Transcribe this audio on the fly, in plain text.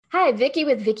Hi, Vicky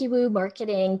with Vicky Woo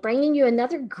Marketing, bringing you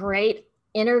another great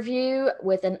interview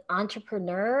with an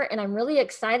entrepreneur. And I'm really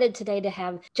excited today to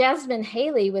have Jasmine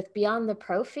Haley with Beyond the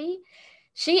Prophy.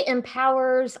 She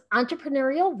empowers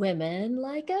entrepreneurial women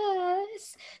like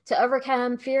us to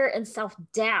overcome fear and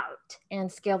self-doubt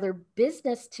and scale their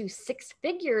business to six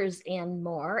figures and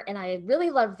more. And I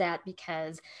really love that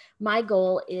because my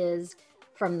goal is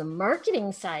from the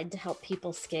marketing side to help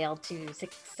people scale to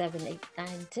 6, 7, 8, 9,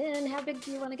 10. How big do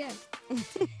you want to go?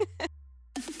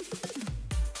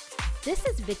 This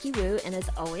is Vicky Woo, and as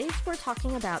always, we're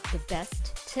talking about the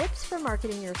best tips for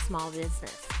marketing your small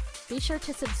business. Be sure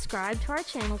to subscribe to our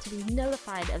channel to be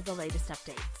notified of the latest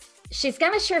updates. She's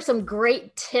going to share some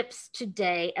great tips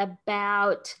today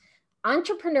about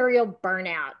entrepreneurial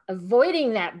burnout,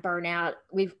 avoiding that burnout.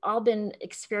 We've all been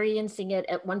experiencing it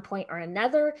at one point or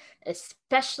another,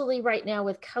 especially right now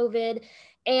with COVID.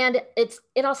 And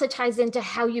it also ties into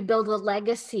how you build a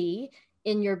legacy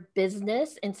in your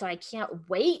business. And so I can't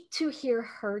wait to hear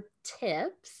her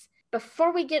tips.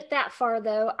 Before we get that far,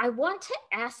 though, I want to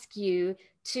ask you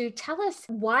to tell us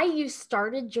why you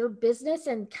started your business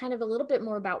and kind of a little bit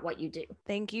more about what you do.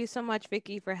 Thank you so much,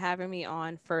 Vicky, for having me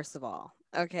on, first of all.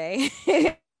 Okay.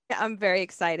 I'm very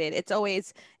excited. It's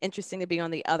always interesting to be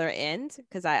on the other end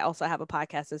because I also have a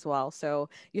podcast as well. So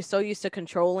you're so used to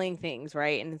controlling things,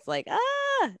 right? And it's like,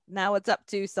 now it's up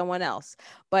to someone else.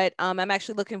 But I'm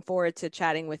actually looking forward to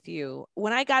chatting with you.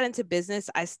 When I got into business,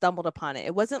 I stumbled upon it.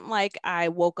 It wasn't like I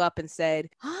woke up and said,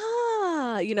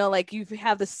 like you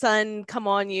have the sun come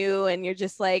on you and you're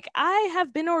just like, I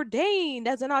have been ordained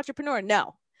as an entrepreneur.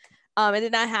 No, it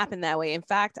did not happen that way. In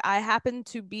fact, I happened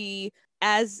to be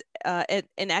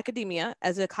in academia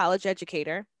as a college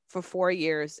educator for 4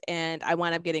 years, and I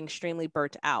wound up getting extremely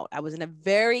burnt out. I was in a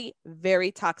very,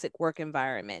 very toxic work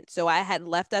environment. So I had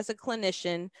left as a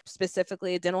clinician,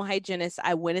 specifically a dental hygienist.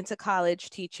 I went into college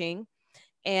teaching,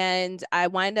 and I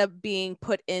wind up being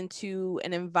put into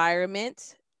an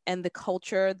environment and the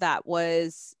culture that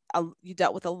was you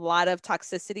dealt with a lot of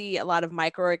toxicity, a lot of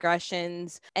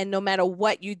microaggressions, and no matter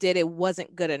what you did, it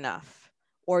wasn't good enough.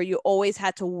 Or you always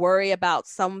had to worry about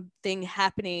something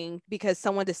happening because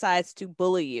someone decides to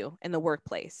bully you in the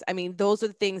workplace. I mean, those are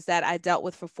the things that I dealt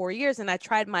with for 4 years, and I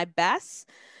tried my best.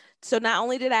 So not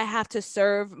only did I have to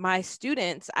serve my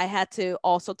students, I had to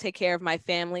also take care of my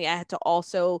family. I had to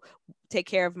also take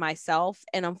care of myself.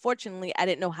 And unfortunately, I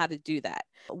didn't know how to do that.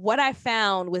 What I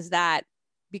found was that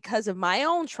because of my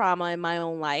own trauma in my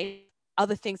own life,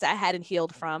 other things I hadn't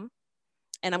healed from,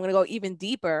 and I'm going to go even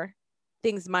deeper,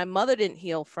 things my mother didn't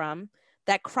heal from,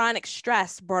 that chronic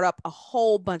stress brought up a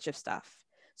whole bunch of stuff.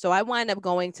 So I wind up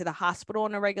going to the hospital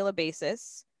on a regular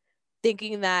basis,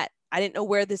 thinking that I didn't know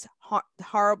where this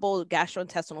horrible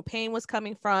gastrointestinal pain was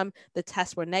coming from. The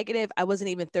tests were negative. I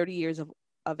wasn't even 30 years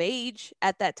of age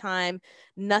at that time.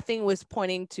 Nothing was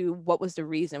pointing to what was the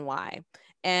reason why.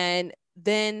 And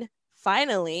then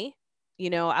finally,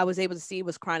 I was able to see it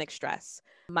was chronic stress.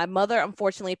 My mother,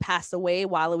 unfortunately, passed away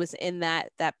while I was in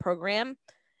that program.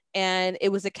 And it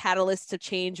was a catalyst to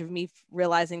change of me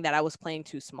realizing that I was playing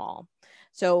too small.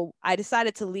 So I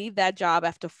decided to leave that job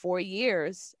after 4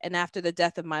 years and after the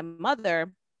death of my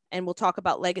mother. And we'll talk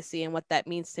about legacy and what that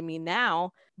means to me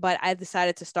now. But I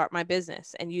decided to start my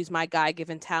business and use my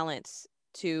God-given talents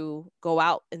to go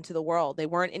out into the world. There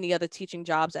weren't any other teaching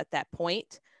jobs at that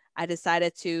point. I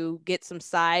decided to get some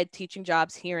side teaching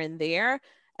jobs here and there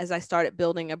as I started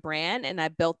building a brand, and I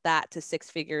built that to six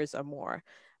figures or more.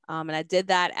 And I did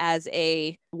that as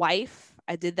a wife.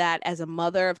 I did that as a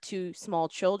mother of 2 small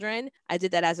children. I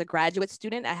did that as a graduate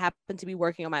student. I happened to be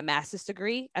working on my master's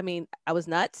degree. I mean, I was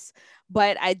nuts,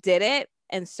 but I did it.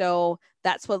 And so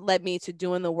that's what led me to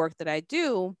doing the work that I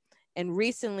do. And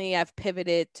recently I've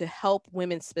pivoted to help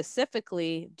women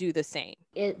specifically do the same.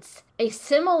 It's a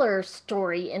similar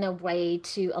story in a way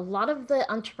to a lot of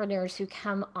the entrepreneurs who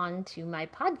come onto my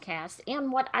podcast and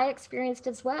what I experienced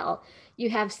as well.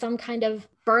 You have some kind of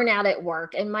burnout at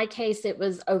work. In my case, it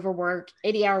was overwork,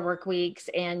 80-hour work weeks,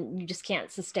 and you just can't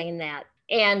sustain that.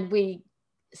 And we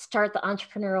start the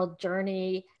entrepreneurial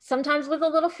journey sometimes with a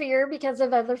little fear because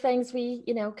of other things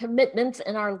commitments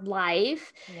in our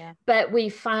life. Yeah. But we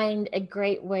find a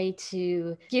great way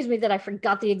to, excuse me that I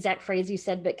forgot the exact phrase you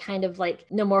said, but kind of like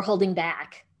no more holding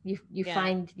back. You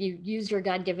find you use your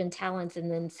God-given talents,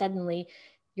 and then suddenly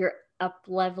you're up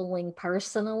leveling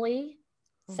personally.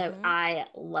 So I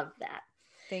love that.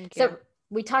 Thank you. So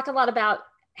we talk a lot about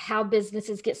how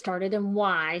businesses get started and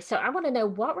why. So I want to know,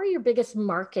 what were your biggest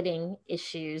marketing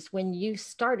issues when you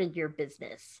started your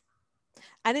business?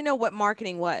 I didn't know what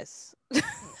marketing was.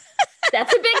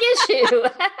 That's a big issue.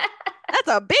 That's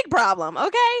a big problem.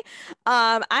 Okay.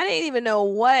 I didn't even know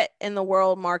what in the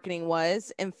world marketing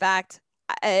was. In fact,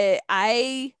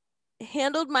 I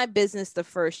handled my business the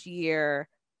first year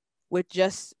with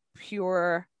just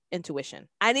pure intuition.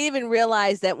 I didn't even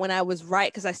realize that when I was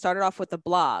because I started off with a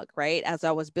blog, right? As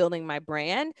I was building my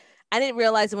brand, I didn't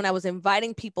realize that when I was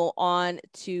inviting people on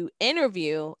to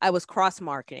interview, I was cross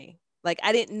marketing. Like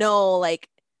I didn't know like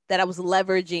that I was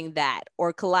leveraging that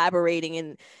or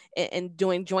collaborating and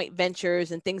doing joint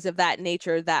ventures and things of that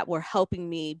nature that were helping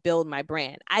me build my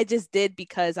brand. I just did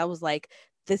because I was like,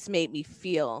 this made me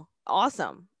feel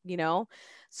awesome, you know?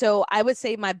 So I would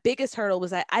say my biggest hurdle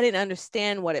was I didn't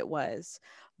understand what it was.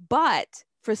 But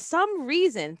for some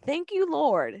reason, thank you,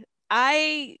 Lord,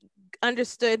 I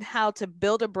understood how to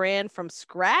build a brand from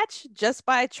scratch just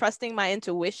by trusting my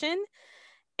intuition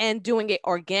and doing it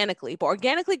organically. But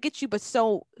organically gets you but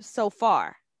so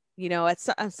far. You know, at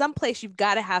some place you've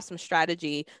got to have some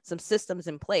strategy, some systems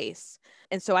in place.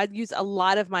 And so I'd use a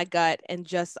lot of my gut and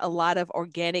just a lot of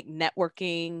organic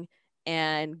networking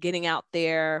and getting out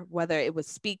there, whether it was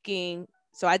speaking.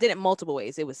 So I did it multiple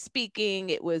ways. It was speaking,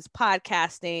 it was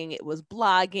podcasting, it was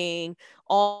blogging,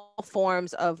 all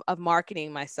forms of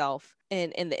marketing myself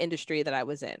in the industry that I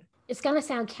was in. It's going to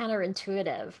sound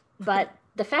counterintuitive, but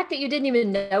the fact that you didn't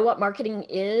even know what marketing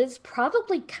is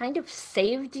probably kind of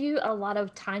saved you a lot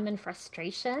of time and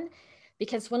frustration.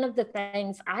 Because one of the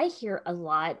things I hear a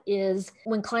lot is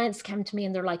when clients come to me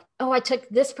and they're like, oh, I took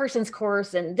this person's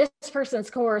course and this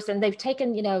person's course, and they've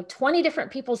taken, 20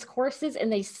 different people's courses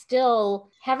and they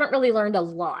still haven't really learned a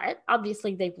lot.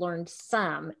 Obviously, they've learned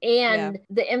some. And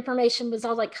the information was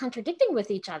all like contradicting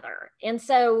with each other. And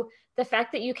so the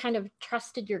fact that you kind of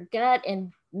trusted your gut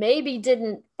and maybe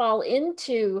didn't fall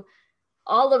into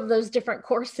all of those different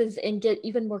courses and get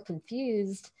even more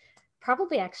confused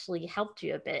probably actually helped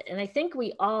you a bit. And I think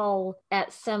we all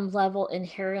at some level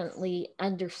inherently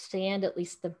understand at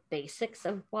least the basics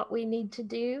of what we need to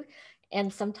do.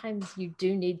 And sometimes you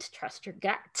do need to trust your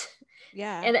gut.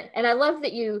 Yeah. And I love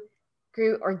that you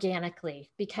grew organically,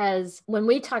 because when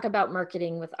we talk about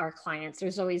marketing with our clients,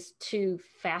 there's always two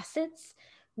facets.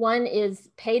 One is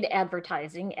paid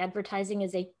advertising. Advertising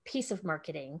is a piece of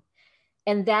marketing.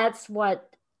 And that's what,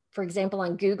 for example,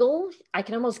 on Google, I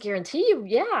can almost guarantee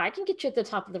you, I can get you at the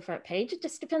top of the front page. It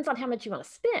just depends on how much you want to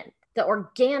spend. The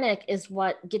organic is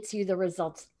what gets you the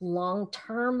results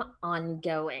long-term,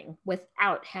 ongoing,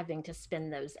 without having to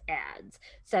spend those ads.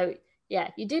 So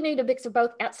you do need a mix of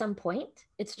both at some point.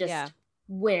 It's just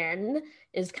when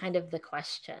is kind of the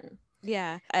question.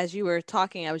 Yeah. As you were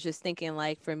talking, I was just thinking,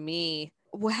 like, for me,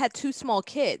 we had two small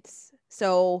kids.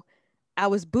 So I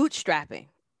was bootstrapping.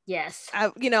 Yes.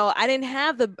 I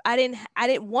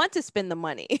didn't want to spend the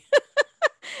money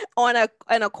on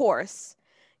a course,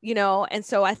 and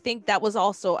so I think that was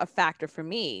also a factor for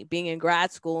me being in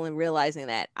grad school and realizing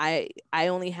that I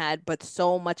only had but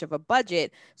so much of a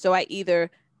budget. So I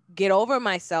either get over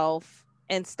myself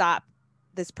and stop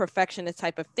this perfectionist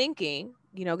type of thinking,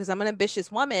 because I'm an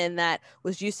ambitious woman that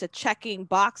was used to checking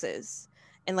boxes.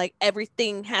 And like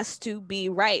everything has to be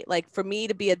right. Like for me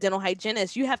to be a dental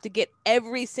hygienist, you have to get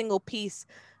every single piece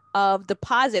of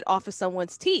deposit off of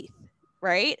someone's teeth,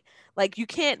 right? Like you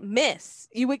can't miss.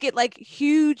 You would get like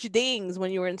huge dings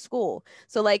when you were in school.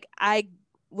 So like I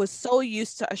was so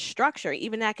used to a structure.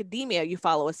 Even in academia, you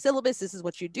follow a syllabus. This is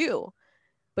what you do.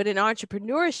 But in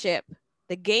entrepreneurship,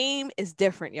 the game is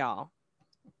different, y'all.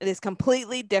 It is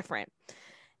completely different.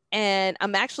 And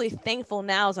I'm actually thankful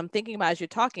now, as I'm thinking about as you're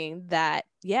talking, that,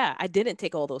 I didn't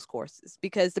take all those courses,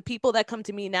 because the people that come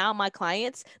to me now, my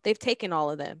clients, they've taken all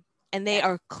of them and they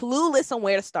are clueless on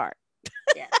where to start.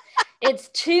 It's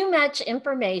too much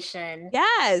information.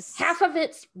 Yes. Half of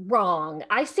it's wrong.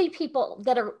 I see people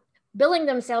that are billing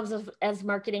themselves as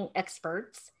marketing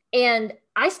experts, and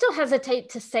I still hesitate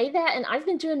to say that. And I've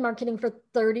been doing marketing for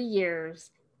 30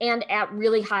 years and at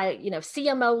really high,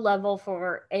 CMO level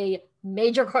for a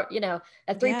major,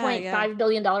 a $3.5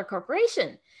 billion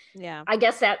corporation. Yeah. I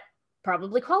guess that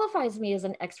probably qualifies me as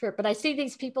an expert, but I see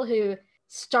these people who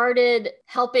started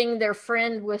helping their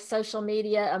friend with social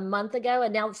media a month ago,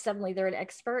 and now suddenly they're an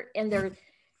expert and they're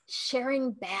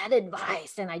sharing bad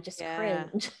advice, and I just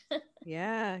cringe.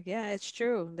 Yeah, it's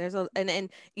true. There's and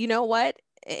you know what?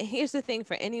 Here's the thing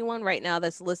for anyone right now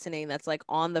that's listening, that's like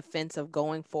on the fence of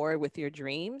going forward with your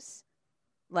dreams.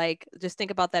 Like, just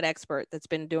think about that expert that's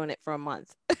been doing it for a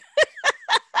month.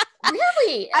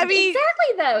 Really? I mean,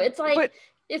 exactly though. It's like,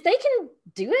 if they can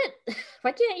do it,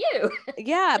 why can't you?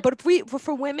 Yeah, but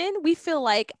for women, we feel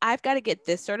like I've got to get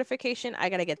this certification, I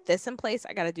got to get this in place,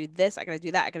 I got to do this, I got to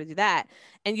do that, I got to do that.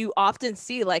 And you often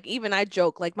see, like, even I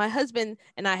joke, like my husband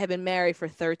and I have been married for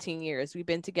 13 years. We've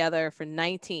been together for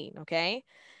 19, okay?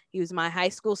 He was my high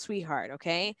school sweetheart,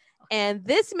 okay? And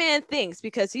this man thinks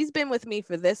because he's been with me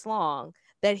for this long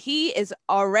that he is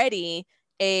already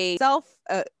a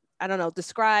I don't know,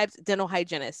 described dental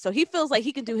hygienist. So he feels like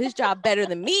he can do his job better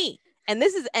than me. And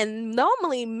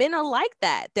normally men are like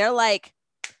that. They're like,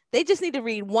 they just need to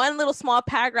read one little small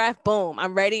paragraph. Boom.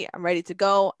 I'm ready. I'm ready to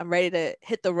go. I'm ready to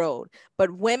hit the road.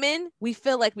 But women, we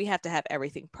feel like we have to have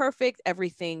everything perfect,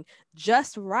 everything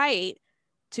just right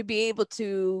to be able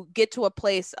to get to a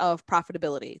place of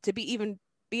profitability, to be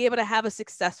able to have a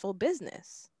successful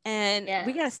business. And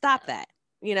we got to stop that,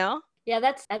 you know? Yeah,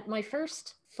 that's at my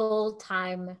first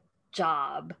full-time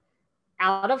job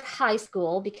out of high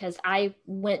school, because I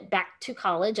went back to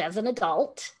college as an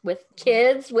adult with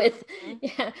kids, with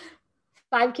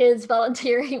 5 kids,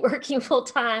 volunteering, working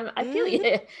full-time. I feel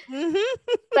you.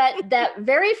 But that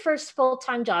very first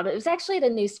full-time job, it was actually at a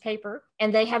newspaper,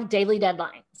 and they have daily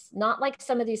deadlines, not like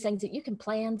some of these things that you can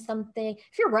plan something.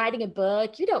 If you're writing a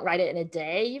book, you don't write it in a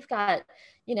day. You've got,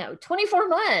 24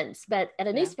 months, but at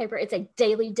a newspaper, it's a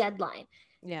daily deadline.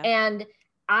 Yeah. And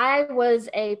I was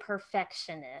a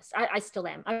perfectionist. I still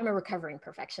am. I'm a recovering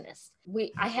perfectionist.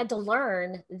 I had to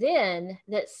learn then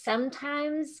that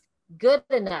sometimes good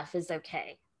enough is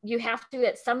okay. You have to,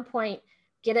 at some point,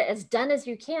 get it as done as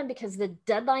you can, because the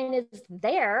deadline is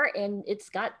there and it's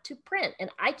got to print. And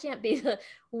I can't be the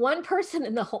one person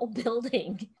in the whole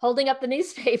building holding up the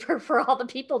newspaper for all the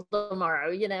people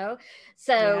tomorrow,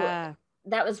 So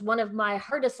that was one of my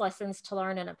hardest lessons to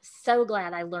learn. And I'm so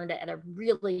glad I learned it at a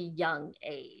really young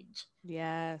age.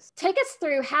 Yes. Take us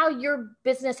through how your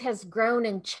business has grown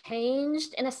and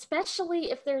changed, and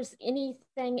especially if there's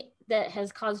anything that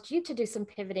has caused you to do some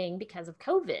pivoting because of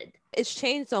COVID. It's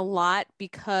changed a lot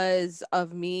because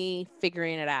of me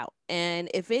figuring it out. And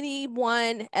if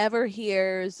anyone ever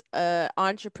hears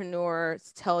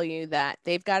entrepreneurs tell you that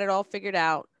they've got it all figured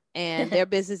out and their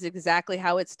business is exactly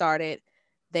how it started,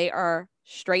 they are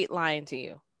straight lying to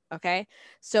you. Okay.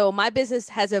 So my business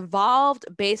has evolved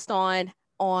based on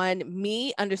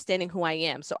me understanding who I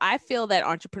am. So I feel that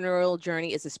entrepreneurial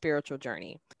journey is a spiritual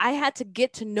journey. I had to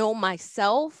get to know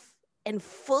myself and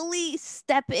fully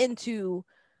step into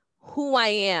who I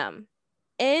am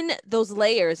in those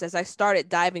layers as I started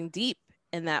diving deep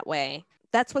in that way.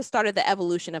 That's what started the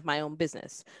evolution of my own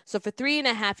business. So for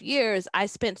 3.5 years, I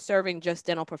spent serving just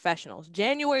dental professionals.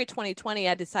 January 2020,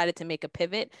 I decided to make a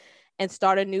pivot and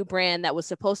start a new brand that was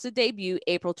supposed to debut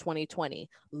April 2020.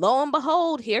 Lo and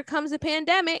behold, here comes a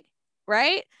pandemic,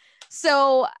 right?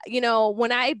 So,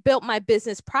 when I built my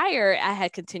business prior, I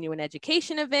had continuing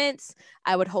education events.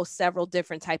 I would host several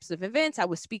different types of events. I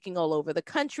was speaking all over the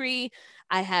country.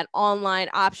 I had online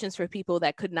options for people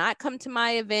that could not come to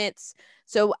my events.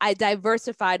 So I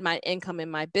diversified my income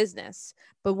in my business.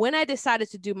 But when I decided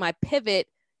to do my pivot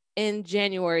in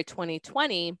January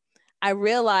 2020, I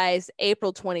realized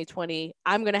April 2020,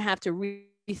 I'm going to have to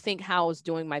rethink how I was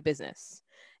doing my business.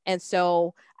 And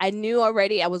so I knew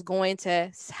already I was going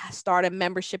to start a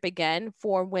membership again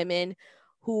for women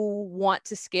who want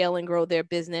to scale and grow their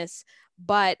business.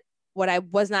 But what I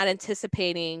was not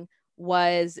anticipating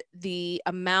was the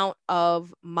amount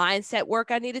of mindset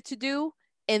work I needed to do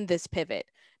in this pivot,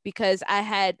 because I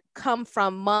had come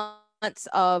from months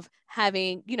of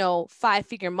having,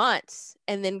 5-figure months,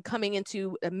 and then coming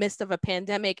into the midst of a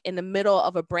pandemic in the middle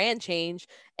of a brand change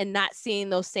and not seeing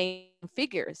those same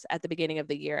figures at the beginning of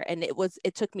the year. And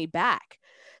it took me back.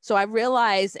 So I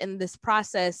realized in this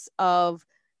process of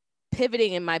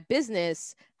pivoting in my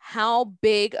business, how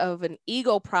big of an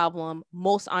ego problem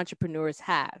most entrepreneurs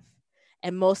have.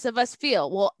 And most of us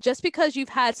feel, well, just because you've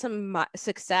had some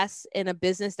success in a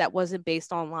business that wasn't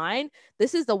based online,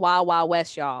 this is the wild, wild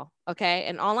west, y'all. Okay.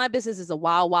 And online business is a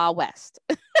wild, wild west.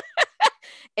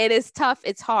 It is tough.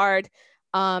 It's hard.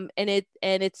 And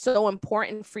it's so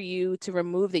important for you to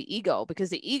remove the ego,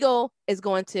 because the ego is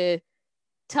going to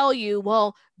tell you,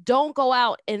 well, don't go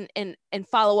out and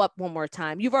follow up one more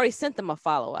time. You've already sent them a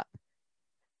follow up.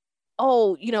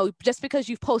 Oh, just because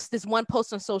you've posted this one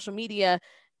post on social media,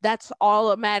 that's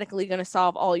automatically going to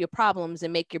solve all your problems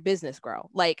and make your business grow.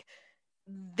 Like,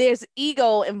 there's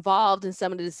ego involved in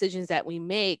some of the decisions that we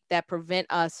make that prevent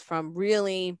us from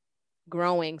really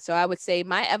growing. So I would say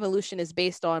my evolution is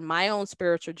based on my own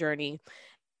spiritual journey.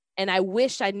 And I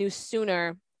wish I knew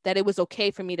sooner that it was okay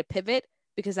for me to pivot,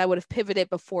 because I would have pivoted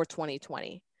before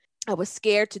 2020. I was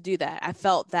scared to do that. I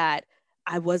felt that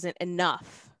I wasn't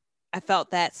enough. I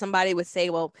felt that somebody would say,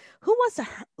 well, who wants to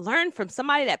learn from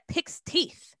somebody that picks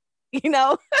teeth? You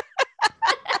know?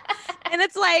 And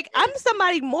it's like, I'm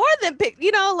somebody more than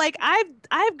like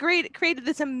I've created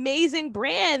this amazing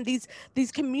brand,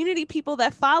 these community people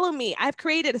that follow me. I've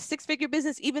created a 6-figure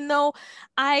business, even though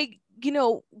I,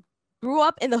 grew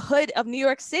up in the hood of New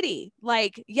York City.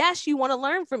 Like, yes, you want to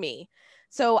learn from me.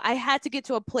 So I had to get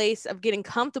to a place of getting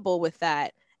comfortable with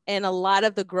that. And a lot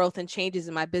of the growth and changes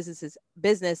in my business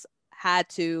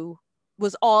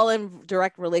was all in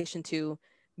direct relation to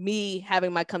me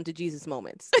having my come to Jesus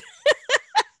moments.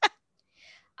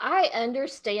 I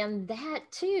understand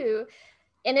that too.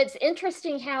 And it's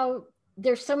interesting how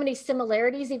there's so many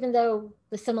similarities, even though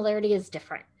the similarity is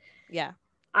different. Yeah.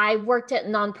 I worked at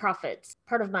nonprofits,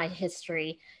 part of my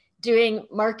history, doing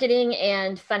marketing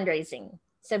and fundraising.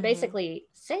 So basically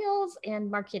sales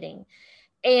and marketing.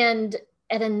 And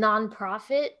at a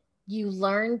nonprofit, you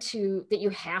learn that you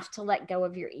have to let go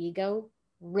of your ego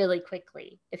really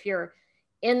quickly. If you're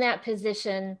in that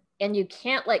position and you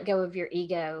can't let go of your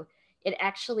ego, it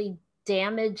actually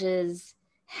damages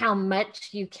how much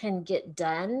you can get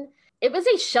done. It was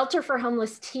a shelter for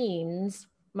homeless teens,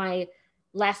 my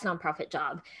last nonprofit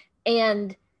job.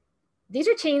 And these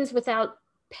are teens without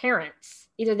parents.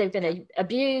 Either they've been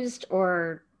abused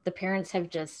or the parents have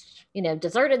just,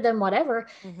 deserted them, whatever.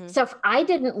 So if I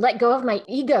didn't let go of my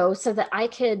ego so that I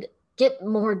could get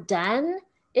more done,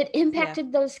 it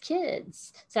impacted those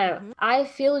kids. So I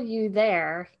feel you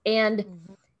there. And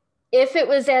if it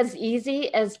was as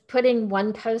easy as putting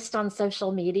one post on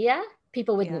social media,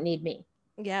 people wouldn't need me.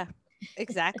 Yeah,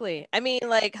 exactly. I mean,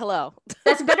 like, hello.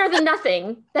 That's better than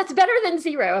nothing. That's better than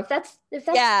zero. If that's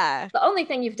the only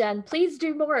thing you've done, please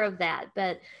do more of that.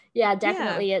 But yeah,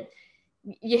 definitely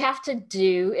you have to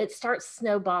it starts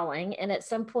snowballing. And at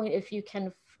some point, if you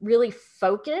can really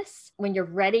focus when you're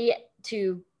ready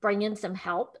to bring in some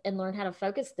help and learn how to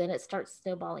focus, then it starts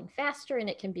snowballing faster and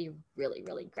it can be really,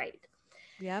 really great.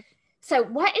 Yep. So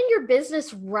what in your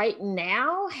business right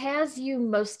now has you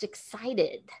most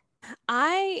excited?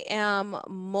 I am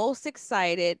most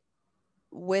excited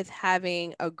with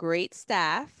having a great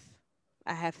staff.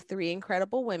 I have 3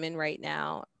 incredible women right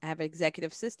now. I have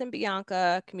executive assistant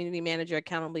Bianca, community manager,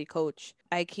 accountability coach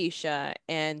Aikisha,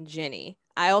 and Jenny.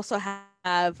 I also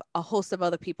have a host of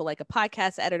other people, like a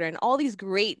podcast editor and all these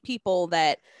great people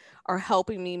that are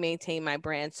helping me maintain my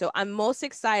brand. So I'm most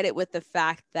excited with the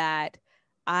fact that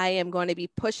I am going to be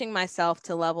pushing myself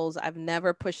to levels I've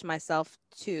never pushed myself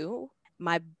to.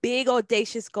 My big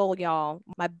audacious goal, y'all,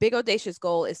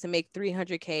 is to make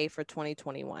 300K for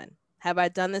 2021. Have I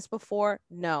done this before?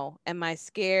 No. Am I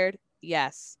scared?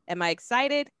 Yes. Am I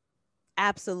excited?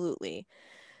 Absolutely.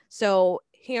 So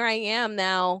here I am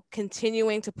now,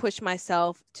 continuing to push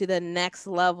myself to the next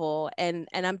level. And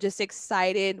I'm just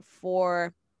excited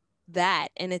for that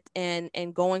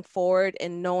and going forward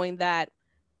and knowing that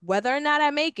whether or not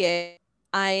I make it,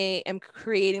 I am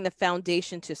creating the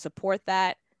foundation to support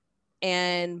that.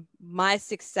 And my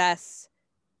success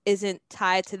isn't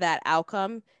tied to that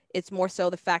outcome. It's more so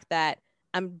the fact that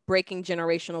I'm breaking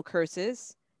generational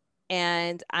curses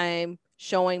and I'm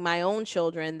showing my own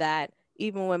children that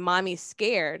even when mommy's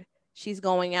scared, she's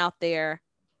going out there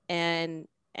and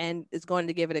is going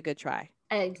to give it a good try.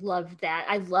 I love that.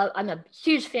 I'm a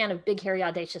huge fan of big, hairy,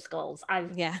 audacious goals.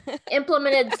 I've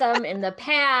implemented some in the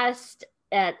past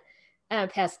at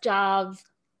past jobs.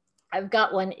 I've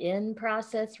got one in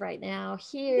process right now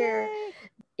here. Yay.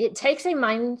 It takes a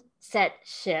mindset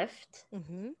shift.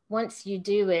 Once you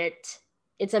do it,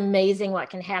 it's amazing what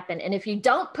can happen. And if you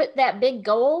don't put that big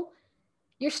goal,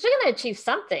 you're still going to achieve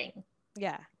something.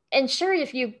 Yeah. And sure,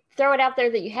 if you throw it out there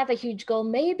that you have a huge goal,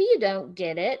 maybe you don't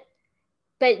get it,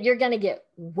 but you're going to get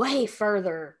way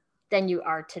further than you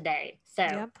are today.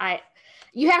 So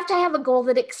you have to have a goal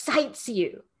that excites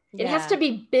you. It has to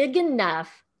be big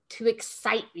enough to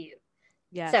excite you.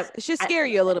 Yes. So it should scare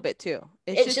you a little bit too.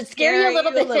 It should scare you a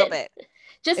little bit.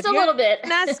 Just a little bit.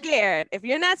 Not scared. If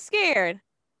you're not scared,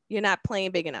 you're not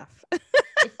playing big enough.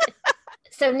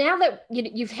 So now that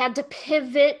you've had to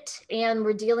pivot and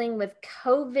we're dealing with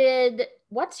COVID,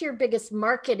 what's your biggest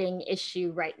marketing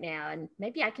issue right now? And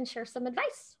maybe I can share some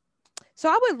advice. So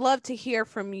I would love to hear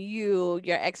from you,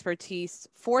 your expertise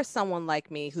for someone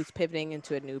like me who's pivoting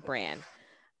into a new brand.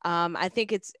 I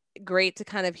think it's great to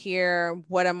kind of hear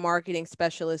what a marketing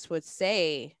specialist would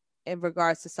say in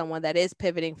regards to someone that is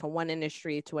pivoting from one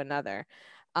industry to another.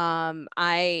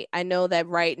 I know that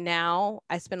right now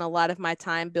I spend a lot of my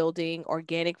time building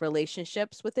organic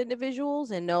relationships with individuals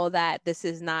and know that this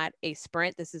is not a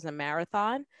sprint, this is a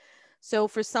marathon. So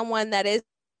for someone that is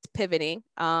pivoting,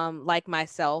 like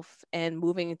myself, and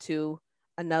moving into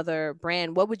another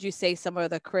brand, what would you say some of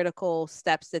the critical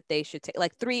steps that they should take,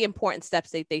 like 3 important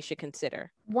steps that they should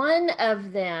consider? One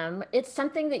of them, it's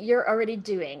something that you're already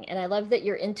doing. And I love that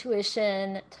your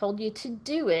intuition told you to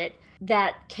do it,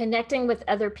 that connecting with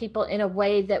other people in a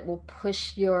way that will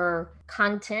push your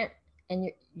content and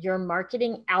your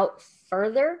marketing out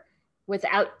further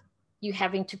without you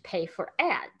having to pay for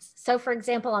ads. So for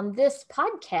example, on this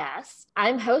podcast,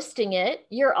 I'm hosting it.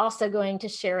 You're also going to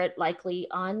share it likely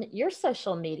on your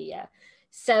social media.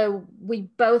 So we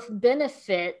both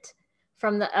benefit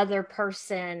from the other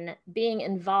person being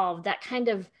involved, that kind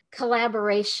of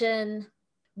collaboration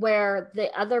where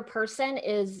the other person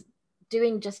is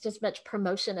doing just as much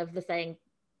promotion of the thing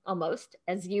almost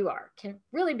as you are, can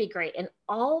really be great. And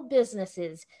all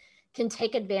businesses can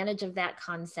take advantage of that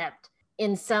concept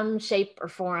in some shape or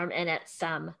form and at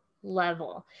some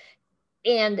level.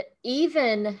 And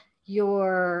even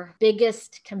your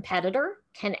biggest competitor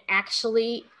can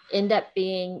actually end up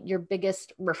being your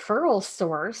biggest referral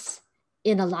source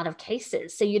in a lot of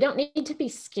cases. So you don't need to be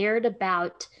scared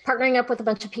about partnering up with a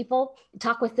bunch of people,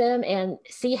 talk with them and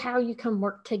see how you can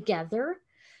work together.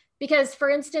 Because for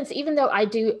instance, even though I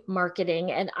do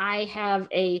marketing and I have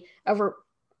over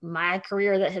my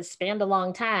career that has spanned a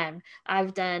long time,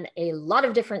 I've done a lot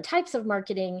of different types of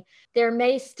marketing. There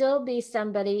may still be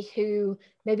somebody who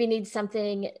maybe needs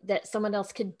something that someone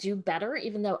else could do better,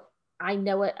 even though I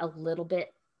know it a little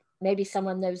bit. Maybe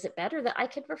someone knows it better that I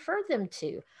could refer them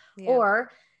to. Yeah.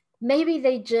 Or maybe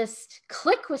they just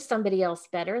click with somebody else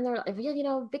better. And they're like,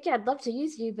 yeah, Vicki, I'd love to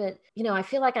use you, but, I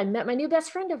feel like I met my new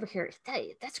best friend over here.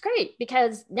 Hey, that's great,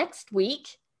 because next week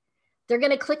they're going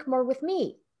to click more with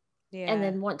me. Yeah. And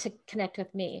then want to connect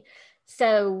with me.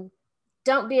 So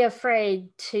don't be afraid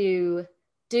to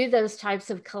do those types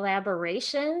of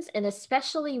collaborations. And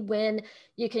especially when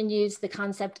you can use the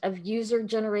concept of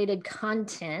user-generated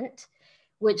content,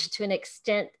 which to an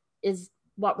extent is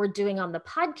what we're doing on the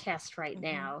podcast right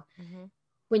now. Mm-hmm.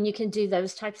 When you can do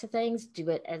those types of things, do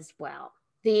it as well.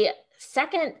 The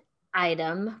second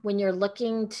item, when you're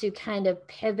looking to kind of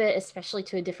pivot, especially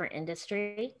to a different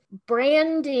industry,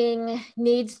 branding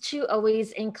needs to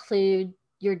always include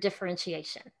your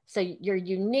differentiation. So your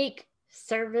unique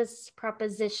service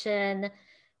proposition,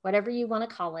 whatever you want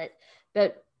to call it,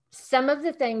 but some of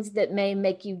the things that may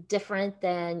make you different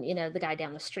than, the guy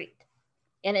down the street.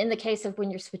 And in the case of when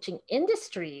you're switching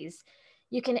industries,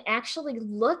 you can actually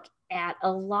look at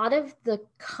a lot of the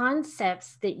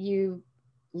concepts that you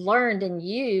learned and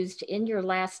used in your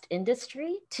last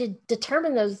industry to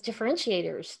determine those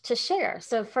differentiators to share.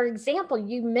 So for example,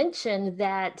 you mentioned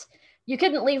that you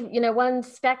couldn't leave, one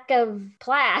speck of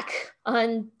plaque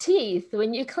on teeth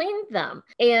when you cleaned them.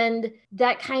 And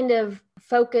that kind of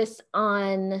focus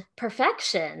on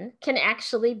perfection can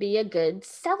actually be a good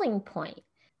selling point.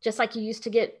 Just like you used to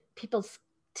get people's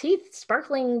teeth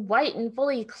sparkling white and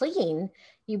fully clean,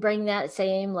 you bring that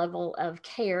same level of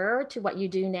care to what you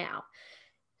do now.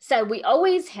 So we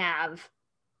always have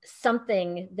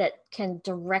something that can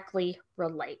directly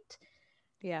relate.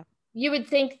 Yeah. You would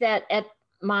think that at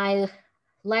my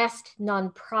last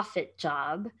nonprofit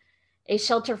job, a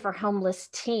shelter for homeless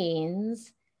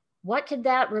teens, what could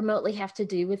that remotely have to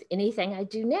do with anything I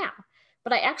do now?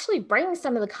 But I actually bring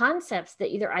some of the concepts that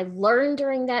either I learned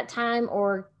during that time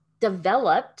or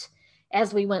developed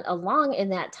as we went along in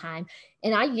that time.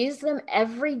 And I use them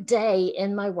every day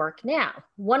in my work now.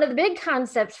 One of the big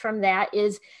concepts from that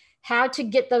is how to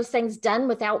get those things done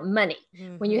without money.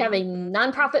 Mm-hmm. When you have a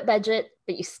nonprofit budget,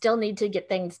 but you still need to get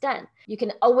things done. You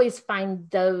can always find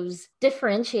those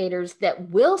differentiators that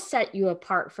will set you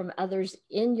apart from others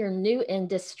in your new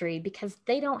industry because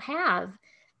they don't have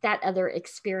that other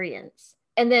experience.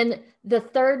 And then the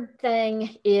third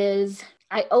thing is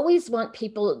I always want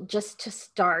people just to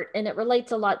start, and it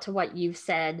relates a lot to what you've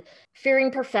said, fearing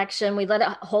perfection. We let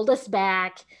it hold us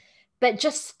back, but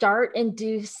just start and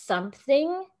do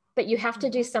something, but you have to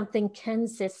do something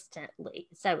consistently.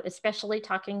 So especially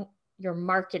talking your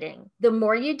marketing, the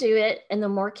more you do it and the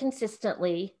more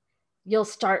consistently, you'll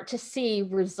start to see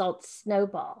results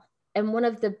snowball. And one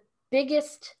of the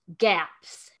biggest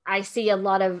gaps I see a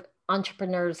lot of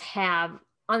entrepreneurs have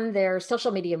on their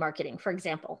social media marketing, for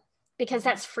example, because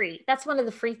that's free. That's one of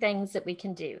the free things that we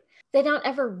can do. They don't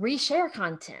ever reshare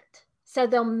content. So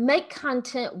they'll make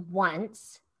content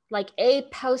once, like a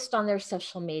post on their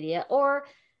social media, or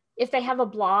if they have a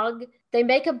blog, they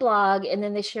make a blog and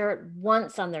then they share it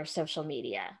once on their social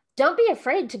media. Don't be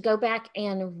afraid to go back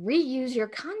and reuse your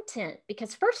content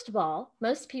because first of all,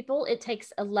 most people, it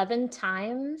takes 11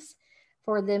 times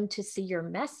for them to see your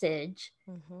message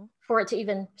for it to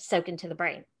even soak into the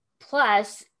brain.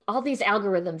 Plus, all these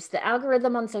algorithms, the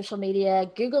algorithm on social media,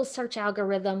 Google search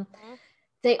algorithm,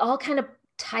 they all kind of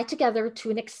tie together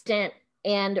to an extent.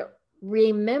 And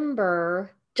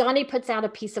remember, Johnny puts out a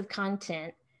piece of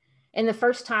content, and the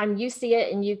first time you see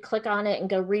it and you click on it and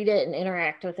go read it and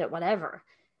interact with it, whatever.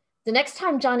 The next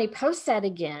time Johnny posts that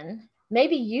again,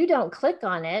 maybe you don't click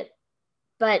on it,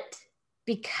 but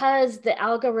because the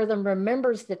algorithm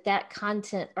remembers that that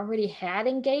content already had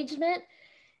engagement,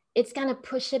 it's going to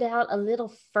push it out a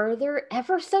little further,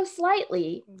 ever so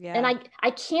slightly. Yeah. And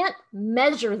I can't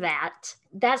measure that.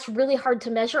 That's really hard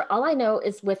to measure. All I know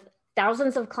is with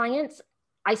thousands of clients,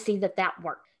 I see that that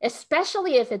works,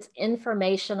 especially if it's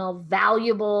informational,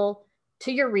 valuable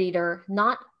to your reader,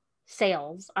 not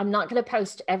sales. I'm not going to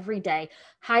post every day,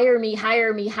 hire me,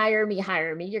 hire me, hire me,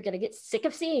 hire me. You're going to get sick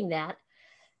of seeing that.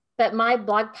 But my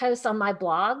blog posts on my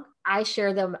blog, I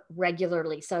share them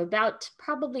regularly. So about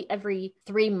probably every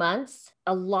 3 months,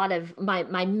 a lot of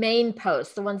my main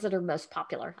posts, the ones that are most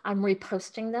popular, I'm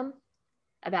reposting them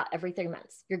about every 3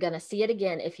 months. You're going to see it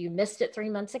again. If you missed it 3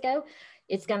 months ago,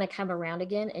 it's going to come around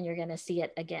again and you're going to see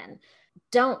it again.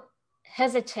 Don't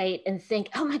hesitate and think,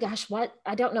 oh my gosh, what?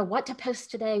 I don't know what to post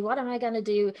today. What am I going to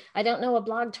do? I don't know a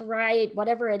blog to write,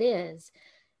 whatever it is.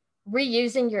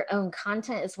 Reusing your own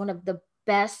content is one of the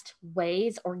best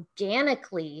ways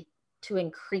organically to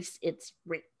increase its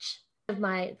reach.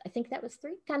 I think that was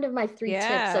my three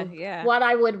tips of what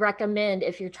I would recommend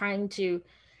if you're trying to,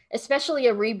 especially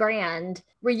a rebrand.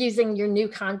 Reusing your new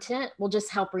content will just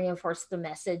help reinforce the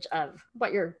message of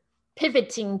what you're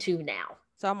pivoting to now.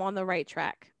 So I'm on the right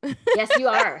track. Yes, you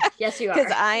are. Yes, you are.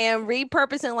 Because I am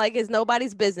repurposing like it's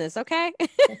nobody's business. Okay.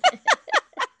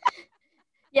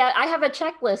 Yeah, I have a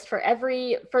checklist for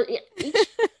each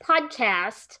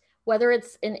podcast, whether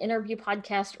it's an interview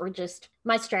podcast or just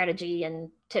my strategy and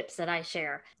tips that I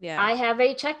share. Yeah. I have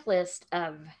a checklist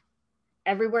of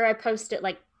everywhere I post it,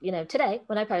 like, today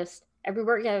when I post,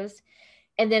 everywhere it goes.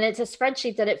 And then it's a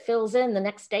spreadsheet that it fills in the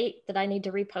next date that I need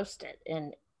to repost it.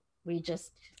 And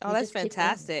that's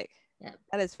fantastic. Yeah,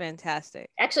 that is fantastic.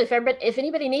 Actually, if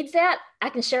anybody needs that, I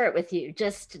can share it with you.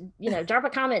 Just, drop a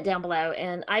comment down below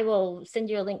and I will send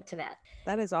you a link to that.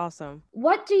 That is awesome.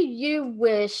 What do you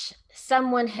wish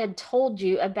someone had told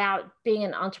you about being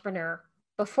an entrepreneur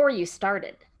before you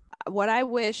started? What I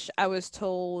wish I was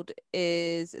told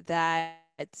is that,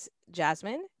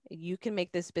 Jasmine, you can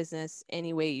make this business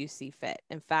any way you see fit.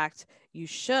 In fact, you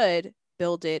should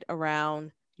build it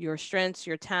around your strengths,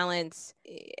 your talents,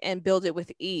 and build it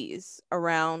with ease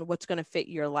around what's going to fit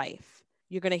your life.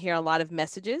 You're going to hear a lot of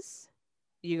messages.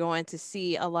 You're going to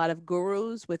see a lot of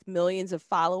gurus with millions of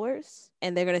followers,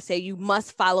 and they're going to say, you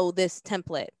must follow this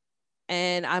template.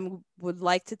 And I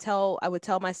would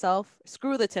tell myself,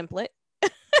 screw the template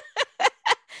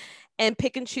and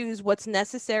pick and choose what's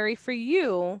necessary for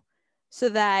you so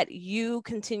that you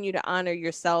continue to honor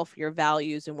yourself, your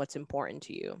values, and what's important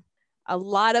to you. A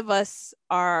lot of us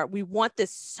we want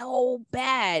this so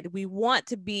bad. We want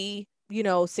to be,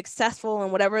 successful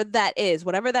in whatever that is,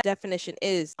 whatever that definition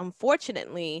is.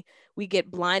 Unfortunately, we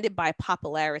get blinded by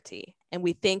popularity and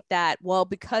we think that, well,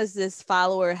 because this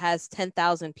follower has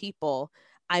 10,000 people,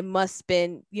 I must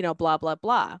spend, blah, blah,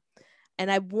 blah. And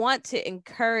I want to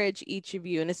encourage each of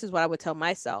you, and this is what I would tell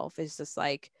myself, is just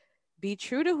like, be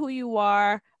true to who you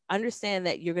are. Understand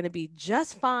that you're going to be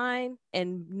just fine,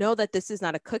 and know that this is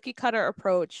not a cookie cutter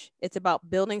approach. It's about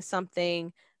building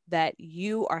something that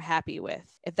you are happy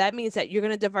with. If that means that you're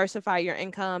going to diversify your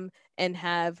income and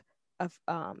have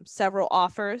several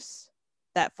offers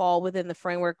that fall within the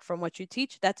framework from what you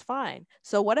teach, that's fine.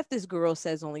 So what if this guru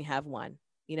says only have one?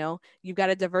 You've got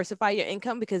to diversify your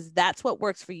income because that's what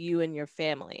works for you and your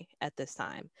family at this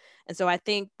time. And so I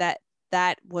think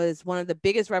that was one of the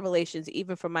biggest revelations,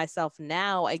 even for myself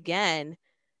now, again,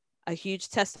 a huge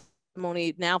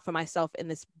testimony now for myself in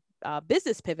this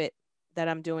business pivot that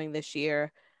I'm doing this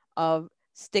year, of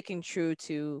sticking true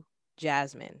to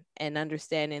Jasmine and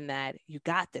understanding that you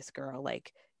got this, girl.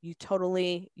 Like you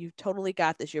totally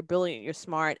got this. You're brilliant. You're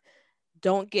smart.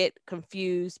 Don't get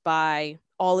confused by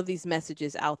all of these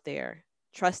messages out there.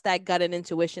 Trust that gut and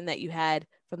intuition that you had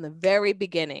from the very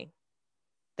beginning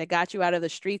that got you out of the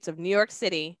streets of New York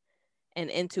City and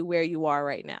into where you are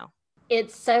right now.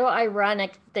 It's so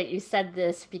ironic that you said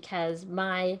this because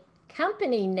my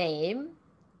company name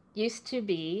used to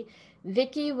be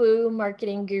Vicki Wu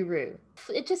Marketing Guru.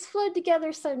 It just flowed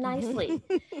together so nicely.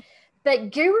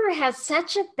 But guru has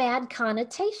such a bad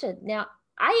connotation. Now,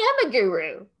 I am a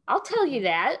guru. I'll tell you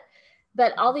that.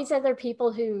 But all these other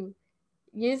people who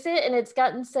use it, and it's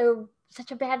gotten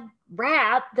such a bad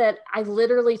rap that I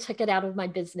literally took it out of my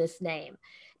business name.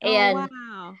 And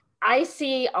wow. I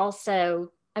see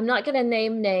also I'm not going to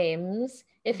name names.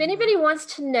 If Mhm. anybody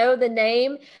wants to know the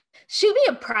name, shoot me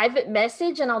a private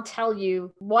message and I'll tell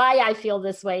you why I feel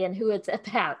this way and who it's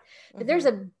about. But there's Mhm.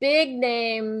 a big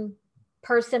name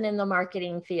person in the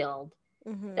marketing field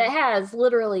that Mhm. has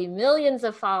literally millions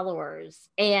of followers.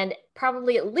 And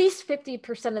probably at least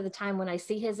 50% of the time when I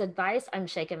see his advice, I'm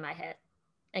shaking my head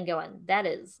and going, that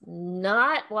is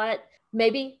not what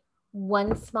maybe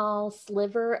one small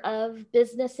sliver of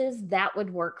businesses that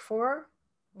would work for.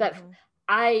 But Mhm.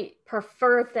 I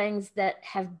prefer things that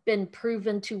have been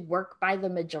proven to work by the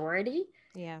majority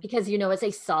Yeah. because, it's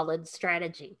a solid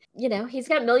strategy. He's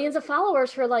got millions of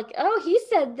followers who are like, oh, he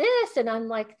said this. And I'm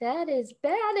like, that is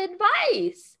bad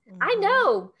advice. I Mhm.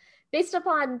 know based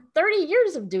upon 30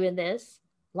 years of doing this,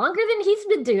 longer than he's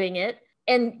been doing it.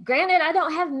 And granted, I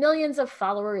don't have millions of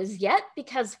followers yet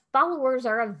because followers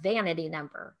are a vanity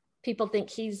number. People think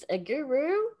he's a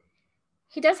guru.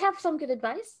 He does have some good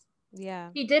advice. Yeah.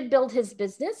 He did build his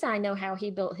business. I know how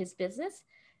he built his business,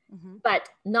 Mhm. but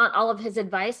not all of his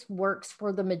advice works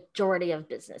for the majority of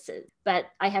businesses. But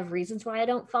I have reasons why I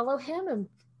don't follow him, and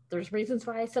there's reasons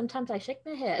why sometimes I shake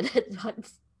my head at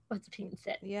what's being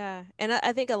said. Yeah. And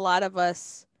I think a lot of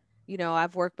us,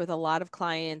 I've worked with a lot of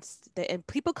clients and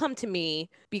people come to me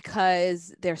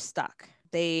because they're stuck.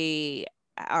 They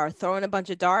are throwing a bunch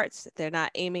of darts. They're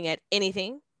not aiming at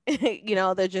anything.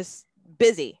 They're just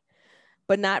busy,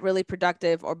 but not really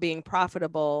productive or being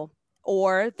profitable.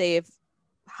 Or they've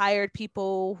hired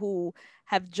people who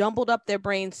have jumbled up their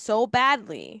brains so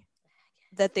badly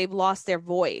that they've lost their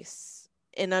voice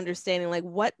in understanding like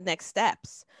what next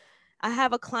steps. I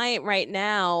have a client right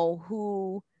now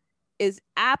who is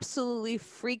absolutely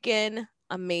freaking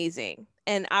amazing.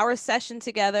 And our session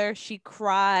together, she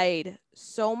cried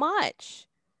so much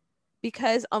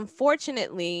because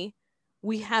unfortunately,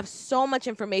 we have so much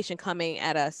information coming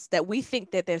at us that we think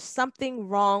that there's something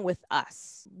wrong with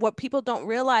us. What people don't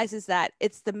realize is that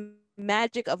it's the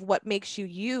magic of what makes you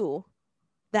you.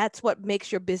 That's what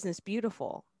makes your business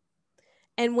beautiful.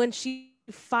 And when she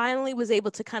finally was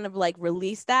able to kind of like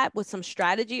release that with some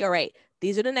strategy, all right,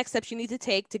 these are the next steps you need to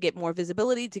take to get more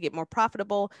visibility, to get more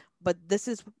profitable, but this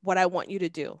is what I want you to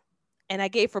do. And I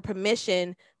gave her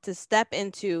permission to step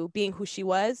into being who she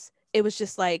was. It was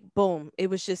just like, boom, it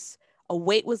was just a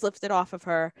weight was lifted off of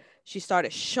her. She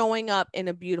started showing up in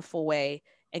a beautiful way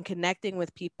and connecting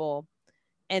with people.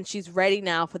 And she's ready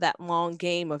now for that long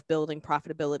game of building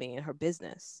profitability in her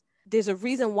business. There's a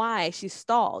reason why she's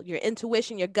stalled. Your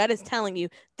intuition, your gut is telling you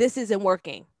this isn't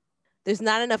working. There's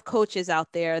not enough coaches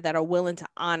out there that are willing to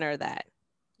honor that,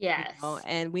 Yes.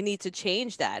 and we need to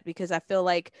change that because I feel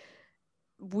like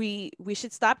we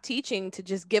should stop teaching to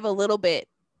just give a little bit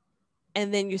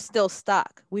and then you're still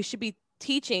stuck. We should be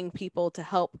teaching people to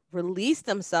help release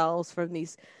themselves from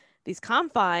these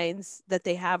confines that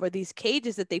they have or these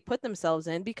cages that they put themselves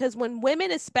in, because when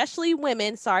women, especially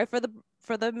women, sorry for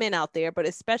the men out there, but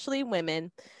especially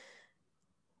women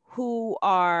who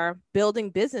are building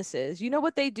businesses, you know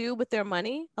what they do with their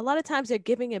money? A lot of times they're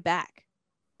giving it back.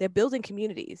 They're building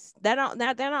communities. They're not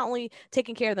only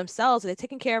taking care of themselves, they're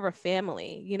taking care of our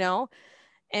family.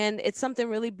 And it's something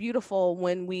really beautiful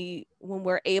when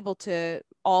we're able to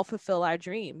all fulfill our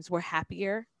dreams. We're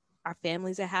happier, our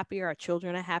families are happier, our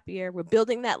children are happier. We're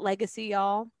building that legacy,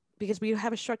 y'all, because we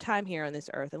have a short time here on this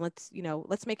earth, and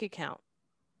let's make it count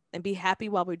and be happy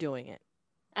while we're doing it.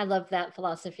 I love that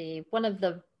philosophy. One of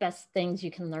the best things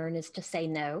you can learn is to say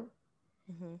no.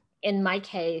 Mm-hmm. In my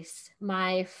case,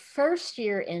 my first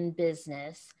year in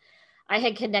business, I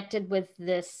had connected with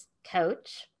this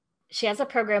coach. She has a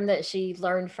program that she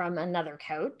learned from another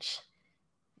coach.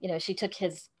 She took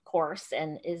his course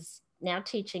and is now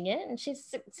teaching it, and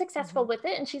she's successful Mm-hmm. with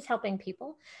it and she's helping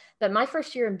people. But my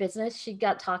first year in business, she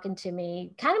got talking to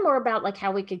me kind of more about like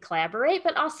how we could collaborate,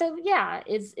 but also, yeah,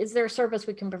 is there a service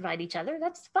we can provide each other?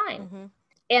 That's fine. Mm-hmm.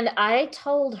 And I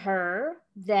told her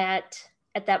that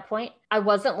at that point, I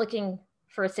wasn't looking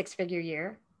for a 6-figure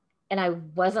year and I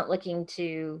wasn't looking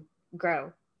to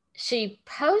grow. She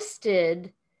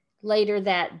posted later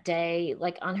that day,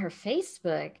 like on her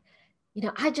Facebook,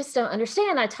 I just don't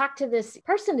understand. I talked to this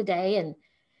person today, and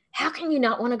how can you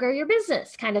not want to grow your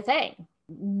business kind of thing?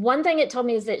 One thing it told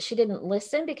me is that she didn't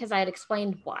listen because I had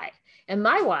explained why. And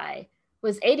my why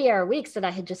was 80-hour weeks that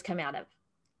I had just come out of.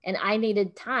 And I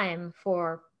needed time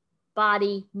for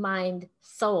body, mind,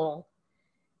 soul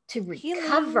to Healing.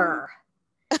 recover.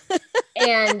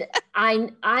 And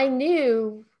I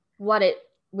knew what it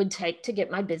would take to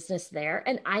get my business there.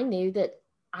 And I knew that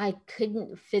I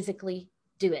couldn't physically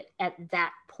do it at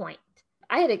that point.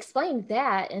 I had explained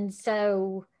that. And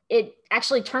so it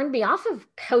actually turned me off of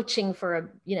coaching for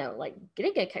a, like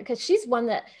getting a coach. Cause she's one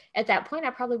that at that point I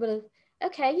probably would have,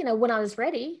 okay, when I was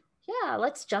ready, yeah,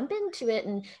 let's jump into it.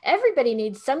 And everybody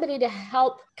needs somebody to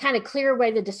help kind of clear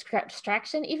away the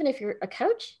distraction. Even if you're a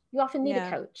coach, you often need a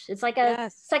coach. It's like a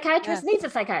psychiatrist needs a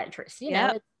psychiatrist,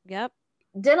 know. Yep.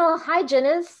 Dental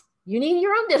hygienist, you need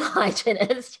your own dental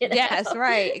hygienist. Yes,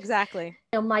 right. Exactly.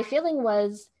 My feeling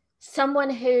was someone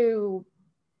who,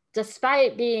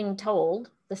 despite being told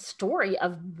the story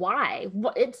of why,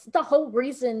 it's the whole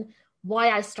reason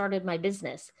why I started my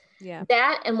business. Yeah.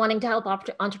 That and wanting to help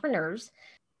entrepreneurs.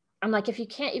 I'm like, if you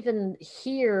can't even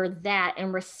hear that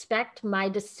and respect my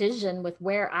decision with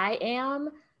where I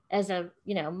am as a,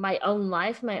 my own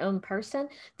life, my own person,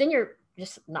 then you're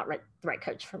just not the right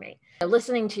coach for me.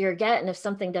 Listening to your gut, and if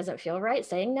something doesn't feel right,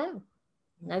 saying no,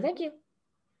 thank you.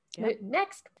 Yep.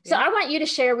 Next. So I want you to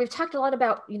share, we've talked a lot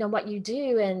about, what you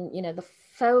do and, the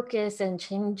focus and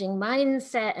changing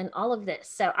mindset and all of this.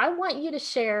 So I want you to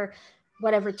share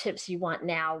whatever tips you want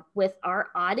now with our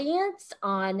audience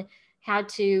on how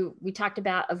to, we talked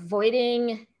about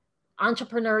avoiding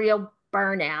entrepreneurial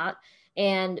burnout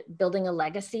and building a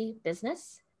legacy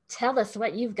business. Tell us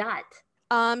what you've got.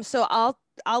 So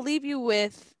I'll leave you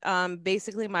with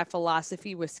basically my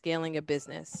philosophy with scaling a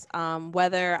business.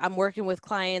 Whether I'm working with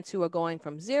clients who are going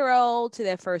from 0 to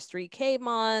their first 3K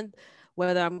month,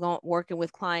 whether I'm working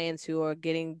with clients who are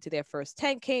getting to their first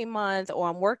 10K month, or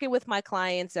I'm working with my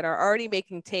clients that are already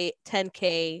making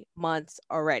 10K months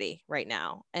already right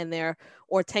now,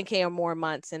 or 10K or more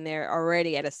months, and they're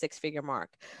already at a 6-figure mark.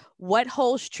 What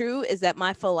holds true is that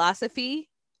my philosophy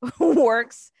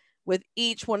works with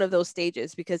each one of those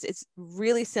stages, because it's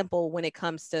really simple when it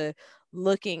comes to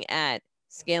looking at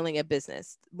scaling a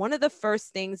business. One of the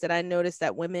first things that I noticed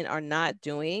that women are not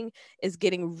doing is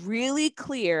getting really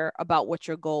clear about what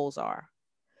your goals are.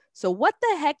 So what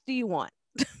the heck do you want?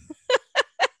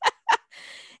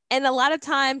 And a lot of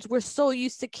times we're so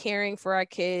used to caring for our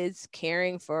kids,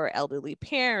 caring for elderly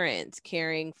parents,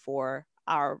 caring for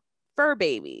our fur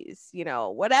babies,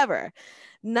 whatever,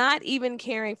 not even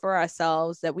caring for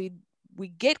ourselves, that we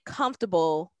get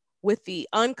comfortable with the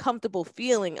uncomfortable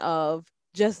feeling of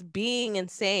just being and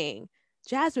saying,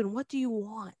 Jasmine, what do you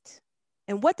want?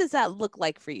 And what does that look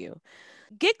like for you?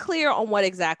 Get clear on what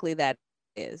exactly that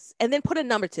is, and then put a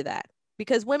number to that,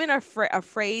 because women are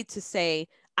afraid to say,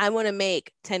 I want to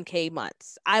make 10K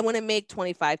months. I want to make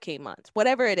 25K months,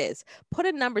 whatever it is. Put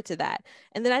a number to that.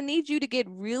 And then I need you to get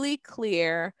really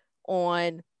clear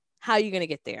on how you're going to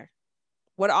get there.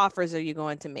 What offers are you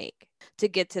going to make to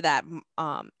get to that?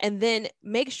 And then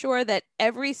make sure that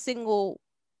every single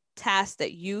task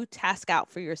that you task out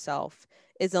for yourself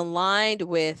is aligned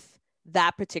with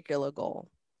that particular goal.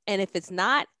 And if it's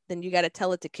not, then you got to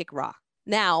tell it to kick rock.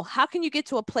 Now, how can you get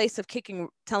to a place of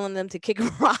telling them to kick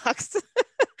rocks?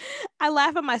 I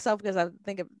laugh at myself because I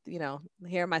think of,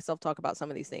 hearing myself talk about some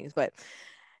of these things, but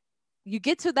you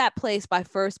get to that place by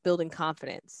first building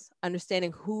confidence,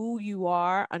 understanding who you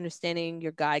are, understanding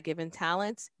your God-given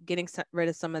talents, getting rid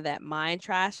of some of that mind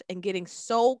trash, and getting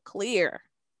so clear,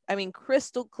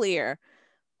 crystal clear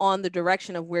on the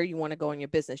direction of where you want to go in your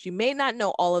business. You may not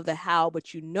know all of the how,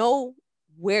 but you know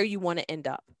where you want to end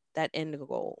up, that end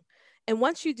goal. And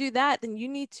once you do that, then you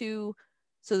need to,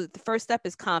 so the first step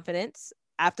is confidence.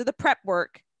 After the prep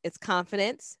work, it's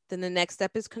confidence. Then the next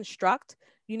step is construct.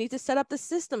 You need to set up the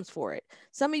systems for it.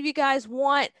 Some of you guys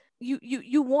you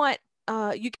get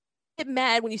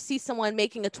mad when you see someone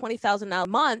making a $20,000 a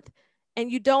month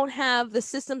and you don't have the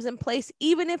systems in place.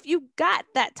 Even if you got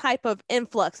that type of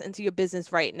influx into your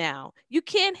business right now, you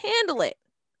can't handle it.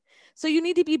 So you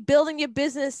need to be building your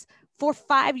business for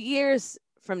 5 years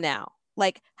from now.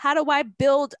 Like, how do I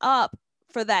build up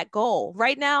for that goal?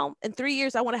 Right now, in 3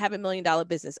 years, I want to have $1 million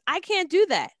business. I can't do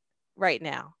that right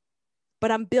now, but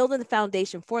I'm building the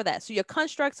foundation for that. So your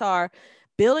constructs are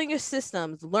building your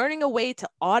systems, learning a way to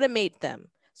automate them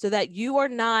so that you are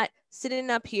not sitting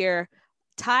up here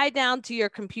tied down to your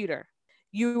computer.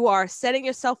 You are setting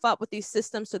yourself up with these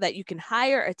systems so that you can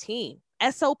hire a team.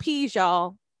 SOPs,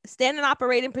 y'all, standard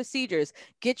operating procedures.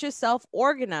 Get yourself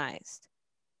organized.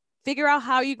 Figure out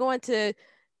how you're going to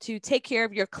take care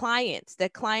of your clients,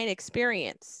 that client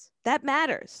experience. That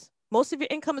matters. Most of your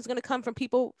income is going to come from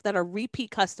people that are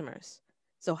repeat customers.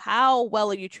 So how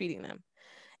well are you treating them?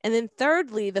 And then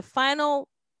thirdly, the final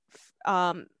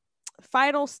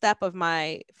step of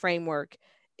my framework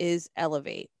is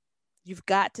elevate. You've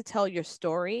got to tell your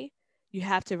story. You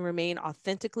have to remain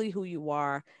authentically who you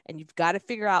are, and you've got to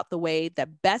figure out the way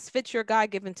that best fits your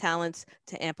God-given talents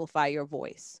to amplify your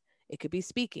voice. It could be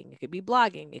speaking, it could be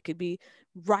blogging, it could be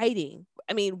writing.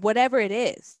 Whatever it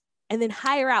is. and then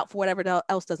hire out for whatever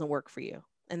else doesn't work for you.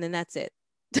 And then that's it.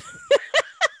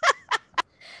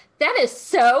 That is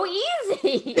so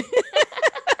easy.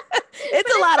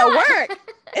 It's a lot of work.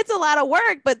 It's a lot of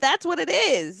work, but that's what it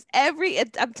is.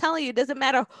 I'm telling you, it doesn't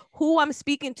matter who I'm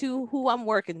speaking to, who I'm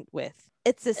working with.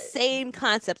 It's the same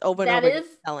concept over and over again.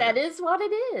 That is what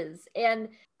it is. And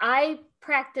I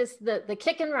practice the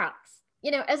kick and rocks. You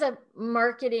know, as a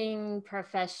marketing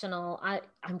professional,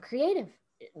 I'm creative.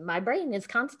 My brain is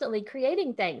constantly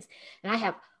creating things. And I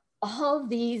have all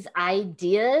these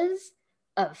ideas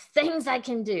of things I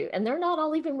can do. And they're not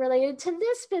all even related to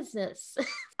this business.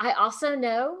 I also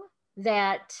know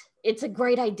that it's a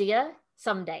great idea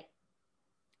someday.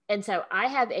 And so I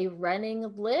have a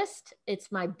running list.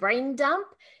 It's my brain dump,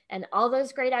 and all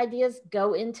those great ideas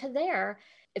go into there.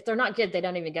 If they're not good, they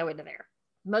don't even go into there.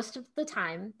 Most of the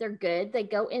time they're good. They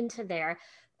go into there,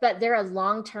 but they're a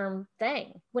long-term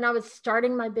thing. When I was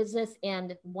starting my business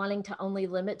and wanting to only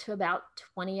limit to about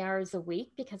 20 hours a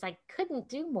week because I couldn't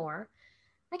do more,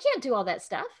 I can't do all that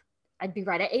stuff. I'd be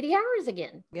right at 80 hours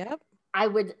again. Yep. I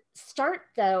would start,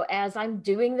 though, as I'm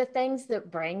doing the things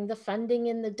that bring the funding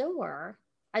in the door,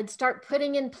 I'd start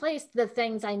putting in place the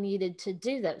things I needed to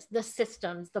do those, the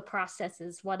systems, the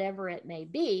processes, whatever it may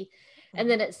be. And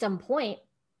then at some point,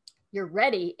 you're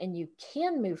ready and you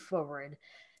can move forward.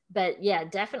 But yeah,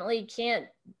 definitely can't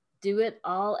do it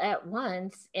all at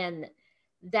once. And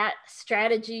that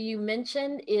strategy you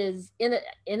mentioned is in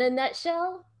a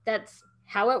nutshell, that's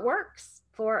how it works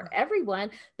for everyone.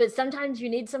 But sometimes you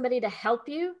need somebody to help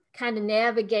you kind of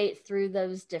navigate through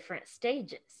those different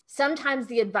stages. Sometimes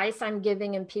the advice I'm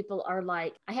giving and people are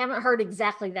like, I haven't heard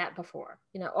exactly that before,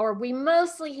 you know, or we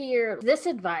mostly hear this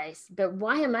advice, but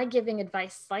why am I giving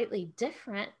advice slightly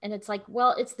different? And it's like,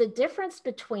 well, it's the difference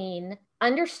between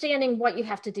understanding what you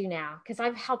have to do now. Because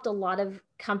I've helped a lot of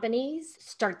companies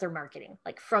start their marketing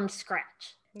like from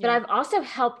scratch, but I've also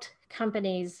helped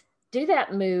companies do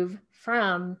that move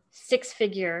from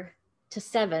 6-figure to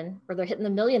 7, where they're hitting the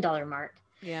 $1 million mark.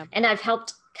 Yeah. And I've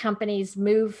helped companies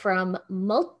move from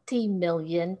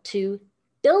multi-million to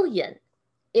billion.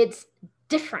 It's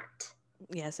different.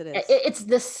 Yes, it is. It's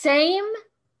the same,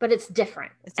 but it's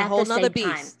different. It's a whole nother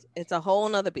beast. It's a whole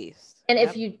nother beast. And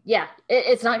if you,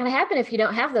 it's not going to happen if you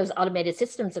don't have those automated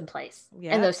systems in place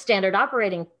and those standard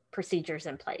operating procedures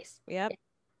in place. Yep.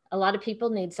 A lot of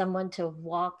people need someone to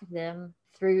walk them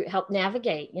through, help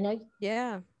navigate, you know?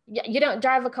 Yeah. You don't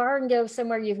drive a car and go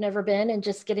somewhere you've never been and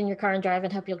just get in your car and drive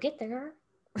and hope you'll get there.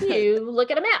 You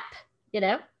look at a map, you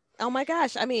know? Oh my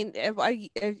gosh. I mean, are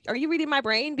you reading my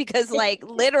brain? Because like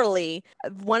literally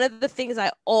one of the things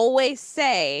I always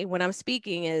say when I'm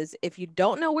speaking is if you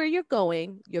don't know where you're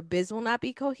going, your biz will not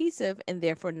be cohesive and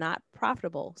therefore not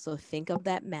profitable. So think of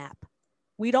that map.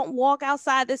 We don't walk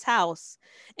outside this house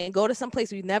and go to some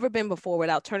place we've never been before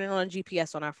without turning on a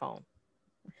GPS on our phone.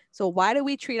 So why do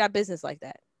we treat our business like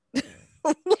that?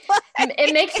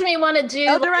 It makes me want to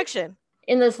do direction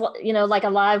in this, you know, like a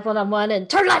live one-on-one and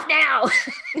turn left now.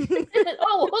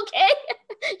 Oh,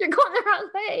 okay. You're going the wrong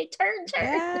way. Turn.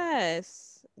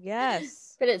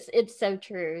 Yes. But it's so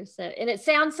true. So, and it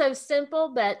sounds so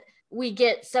simple, but we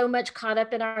get so much caught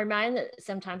up in our mind that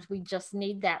sometimes we just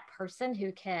need that person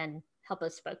who can help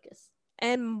us focus.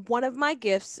 And one of my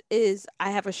gifts is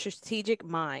I have a strategic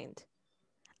mind.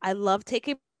 I love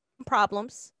taking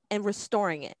problems and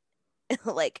restoring it.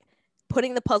 Like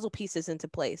putting the puzzle pieces into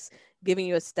place, giving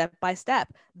you a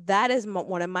step-by-step. That is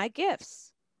one of my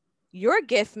gifts. Your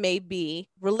gift may be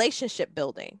relationship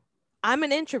building. I'm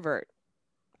an introvert.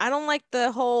 I don't like the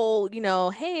whole, you know,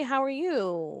 hey, how are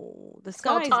you? The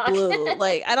sky's blue.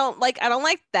 Like, I don't like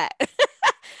that.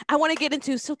 I want to get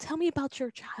into, so tell me about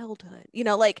your childhood. You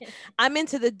know, like I'm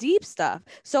into the deep stuff.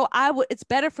 So it's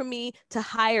better for me to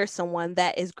hire someone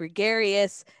that is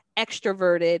gregarious,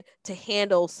 extroverted to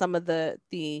handle some of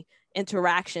the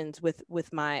interactions with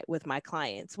my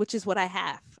clients, which is what I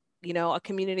have, you know, a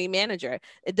community manager.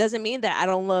 It doesn't mean that I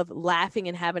don't love laughing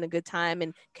and having a good time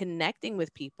and connecting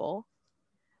with people,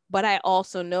 but I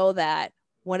also know that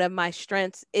one of my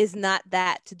strengths is not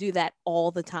that to do that all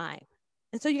the time.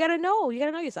 And so you got to know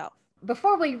yourself.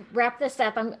 Before we wrap this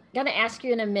up, I'm going to ask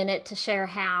you in a minute to share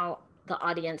how the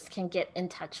audience can get in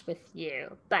touch with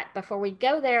you. But before we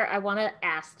go there, I want to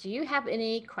ask, do you have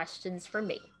any questions for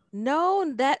me?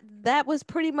 No, that was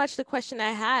pretty much the question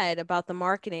I had about the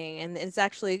marketing. And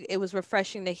it was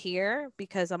refreshing to hear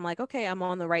because I'm like, okay, I'm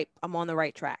on the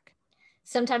right track.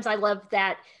 Sometimes I love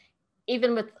that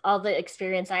even with all the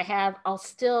experience I have, I'll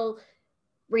still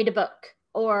read a book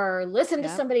or listen to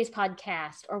somebody's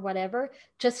podcast or whatever,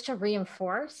 just to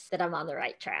reinforce that I'm on the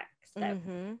right track. So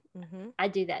I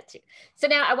do that too. So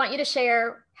now I want you to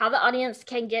share how the audience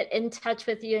can get in touch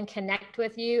with you and connect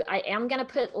with you. I am going to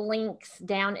put links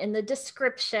down in the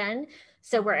description.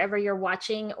 So wherever you're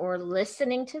watching or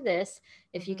listening to this,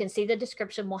 if you can see the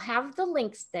description, we'll have the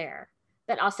links there.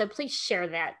 But also please share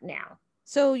that now.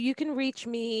 So you can reach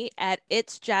me at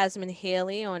It's Jasmine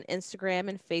Haley on Instagram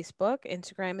and Facebook.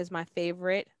 Instagram is my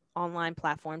favorite online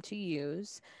platform to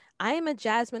use. I am a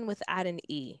Jasmine without an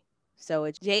E. So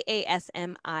it's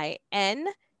JasmineHaley.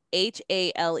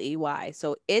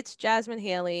 So It's Jasmine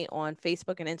Haley on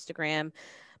Facebook and Instagram.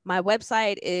 My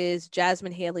website is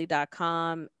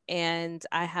jasminehaley.com, and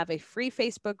I have a free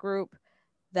Facebook group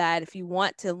that if you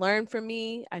want to learn from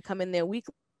me, I come in there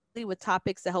weekly with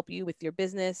topics to help you with your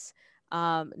business.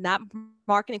 Not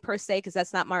marketing per se, because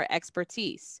that's not my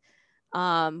expertise.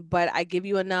 But I give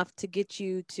you enough to get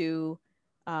you to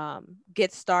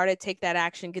get started, take that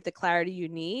action, get the clarity you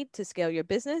need to scale your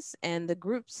business. And the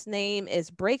group's name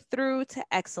is Breakthrough to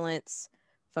Excellence,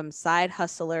 from Side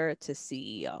Hustler to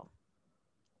CEO.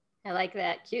 I like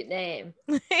that. Cute name.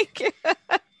 Thank you.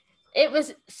 It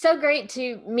was so great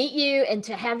to meet you and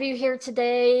to have you here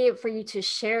today, for you to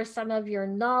share some of your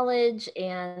knowledge.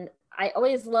 And I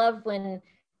always love when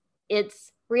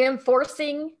it's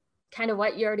reinforcing kind of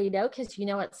what you already know, because you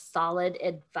know it's solid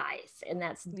advice. And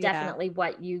that's definitely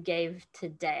what you gave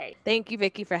today. Thank you,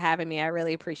 Vicki, for having me. I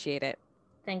really appreciate it.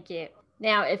 Thank you.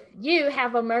 Now, if you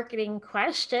have a marketing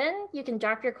question, you can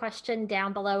drop your question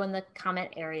down below in the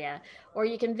comment area, or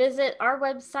you can visit our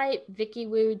website,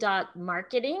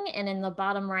 vickiwu.marketing, and in the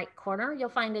bottom right corner, you'll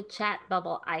find a chat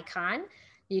bubble icon.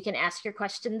 You can ask your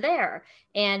question there,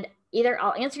 and either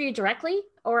I'll answer you directly,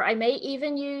 or I may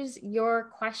even use your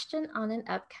question on an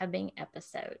upcoming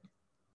episode.